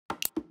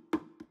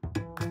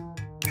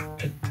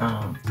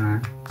있잖아.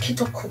 응?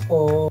 키도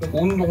크고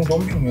운동도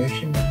엄청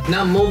열심히 해.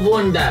 난 뭐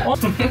본다.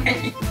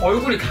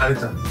 얼굴이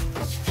다르잖아.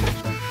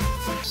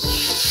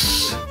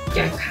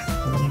 짤카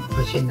오늘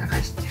거실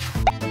나가시자.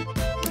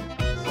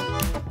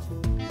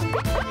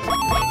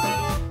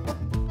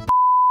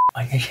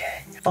 오늘은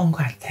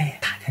뽕과 같아.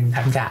 다른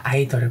남자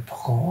아이돌을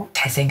보고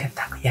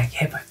잘생겼다고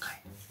이야기해볼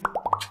거예요.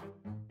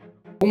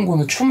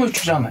 뽕고는 춤을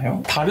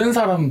추잖아요. 다른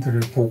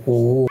사람들을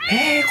보고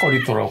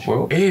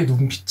헤헤거리더라고요. 애의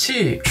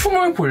눈빛이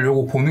춤을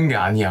보려고 보는 게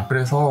아니야.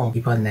 그래서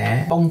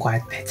이번에 뽕과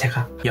할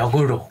제가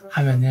역으로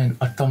하면은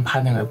어떤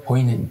반응을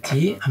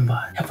보이는지 한번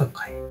해볼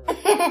거예요.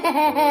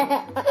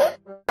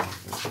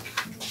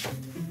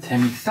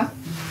 재밌어?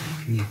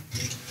 네.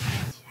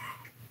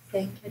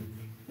 생겼네.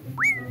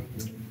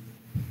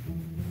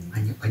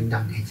 아니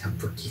운동해서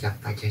붓기가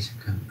빠져서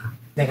그런가?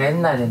 내가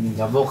옛날에는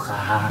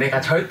여보가 내가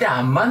절대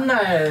안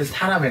만날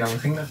사람이라고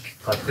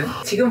생각했거든?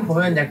 지금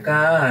보면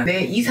약간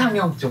내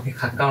이상형 쪽에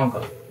가까운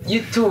거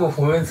유튜브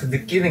보면서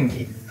느끼는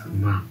게 있어.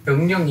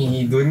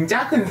 명령이 눈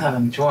작은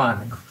사람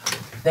좋아하는 거.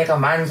 내가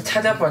많이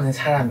찾아보는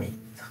사람이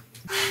있어.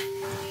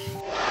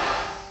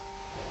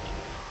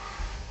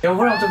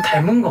 여보랑 좀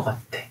닮은 것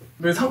같아.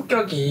 그리고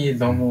성격이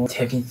너무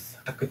재밌어.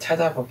 자꾸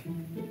찾아보게.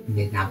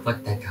 근데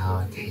나보다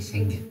더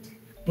잘생겼대.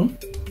 응?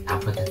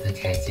 나보다 더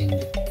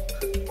잘생겼대.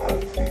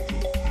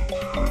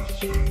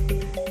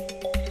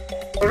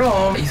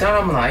 그럼 이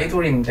사람은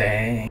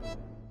아이돌인데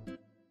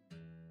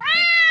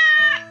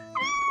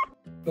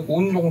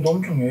운동도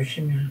엄청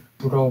열심히 해.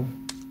 부러워.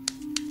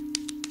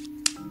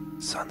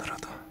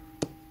 싸늘하다.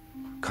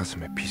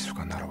 가슴에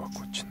비수가 날아와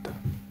꽂힌다.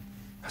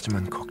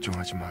 하지만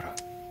걱정하지 마라.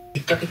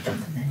 이쪽이잖아.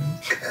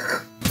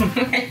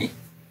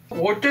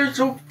 어쩔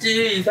수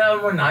없지. 이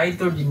사람은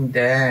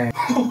아이돌인데.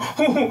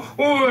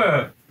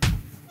 왜?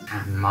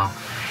 안 먹어.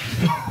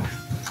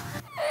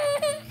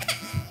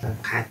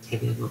 같이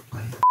입을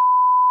거야.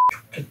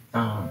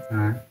 좋겠다.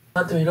 응?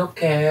 나도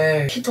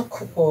이렇게 키도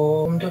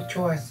크고 몸도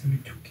좋아했으면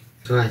좋겠다.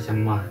 좋아하지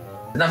마.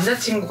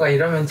 남자친구가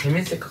이러면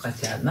재밌을 것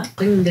같지 않아?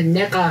 근데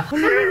내가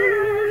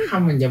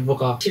하면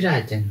여보가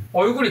싫어하잖아.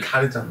 얼굴이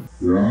다르잖아.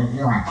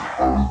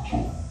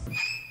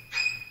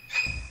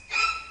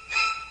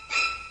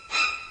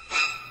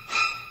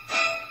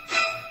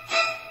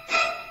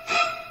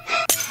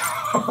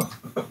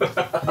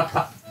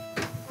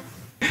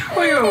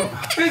 어휴,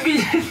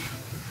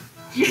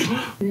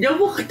 왜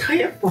여보가 더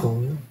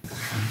예뻐.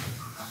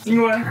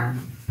 이거야? 아.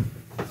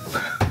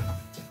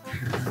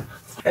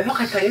 에서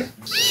같아요?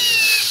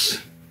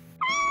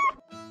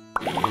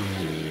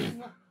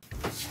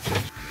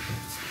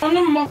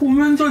 너는 막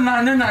보면서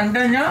나는 안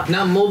되냐?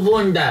 난 뭐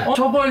본다.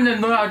 저번에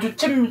너 아주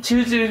침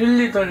질질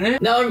흘리더니?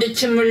 나 언제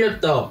침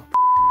흘렸어?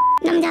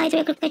 남자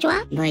아이돌이 그렇게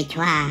좋아? 뭘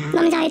좋아?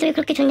 남자 아이돌이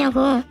그렇게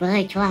좋냐고.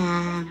 뭘 좋아?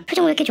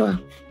 표정 왜 이렇게 좋아?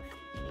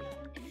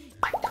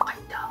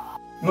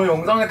 너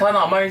영상에 다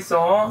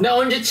남아있어. 나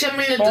언제 침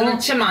흘렸어?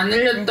 침 안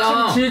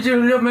흘렸다. 침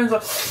질질 흘리면서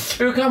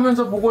이렇게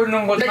하면서 보고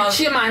있는 거다. 나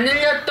침 안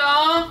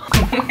흘렸다.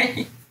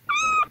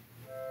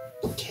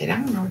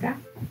 걔랑 놀아?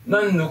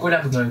 넌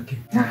누구랑 놀게?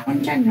 나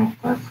혼자 놀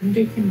거야.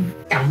 건들지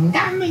마.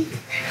 농담이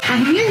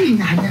당연히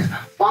나는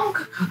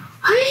뻥카가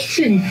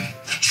훨씬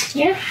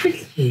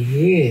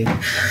예쁘지.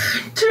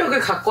 트럭을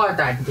갖고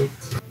와도 안 되지.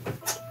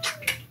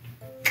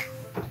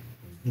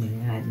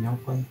 내가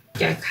여보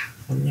짤카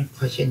오늘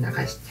거실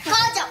나가시자.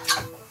 꺼져!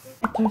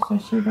 어쩔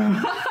수 싫어.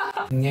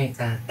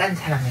 은영이가 딴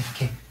사람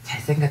이렇게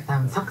잘생겼다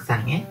하면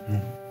속상해?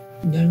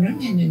 내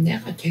눈에는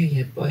내가 제일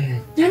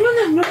예뻐야지. 내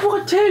눈엔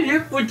여보가 제일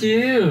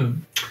예쁘지.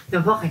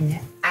 여보가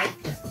내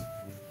아이돌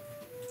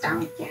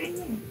짱짱해.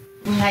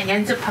 내가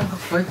연습한 거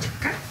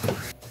보여줄까?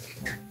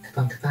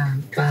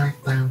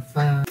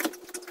 빵빵빵빵빵.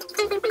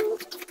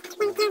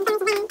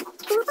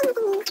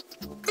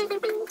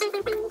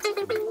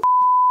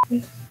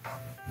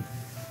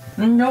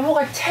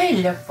 여보가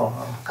제일 예뻐.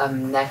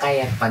 그럼 내가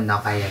예뻐,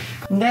 너가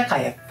예뻐?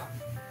 내가 예뻐.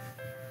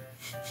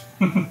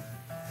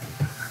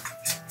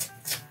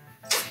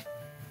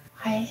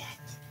 화해야지.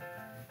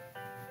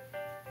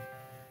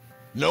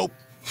 Nope.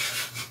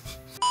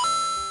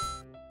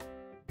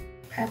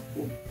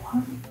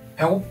 배고파.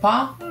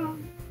 배고파?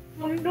 응.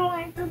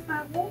 운동해도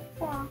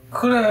배고파.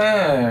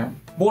 그래.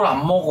 뭘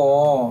안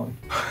먹어.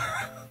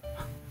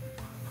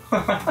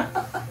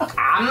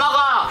 안 먹어!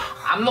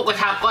 안 먹고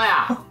잘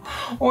거야.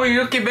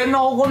 이렇게 맨날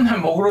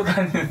허건날 먹으러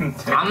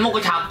다니는데. 안 먹고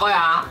잘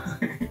거야.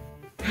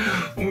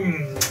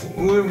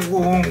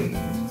 어이구.